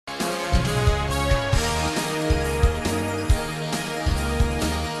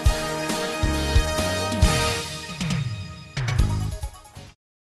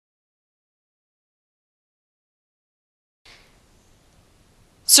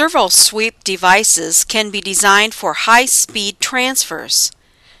Servo sweep devices can be designed for high-speed transfers.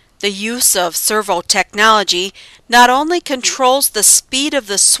 The use of servo technology not only controls the speed of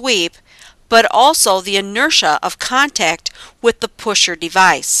the sweep, but also the inertia of contact with the pusher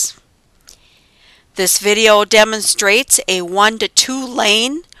device. This video demonstrates a 1 to 2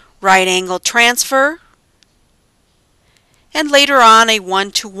 lane right-angle transfer, and later on a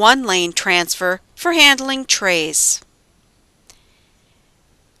 1 to 1 lane transfer for handling trays.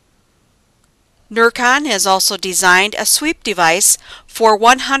 Nercon has also designed a sweep device for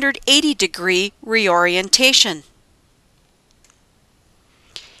 180-degree reorientation.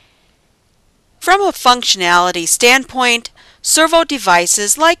 From a functionality standpoint, servo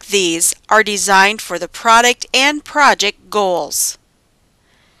devices like these are designed for the product and project goals.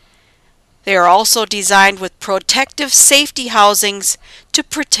 They are also designed with protective safety housings to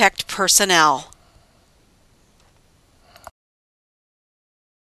protect personnel.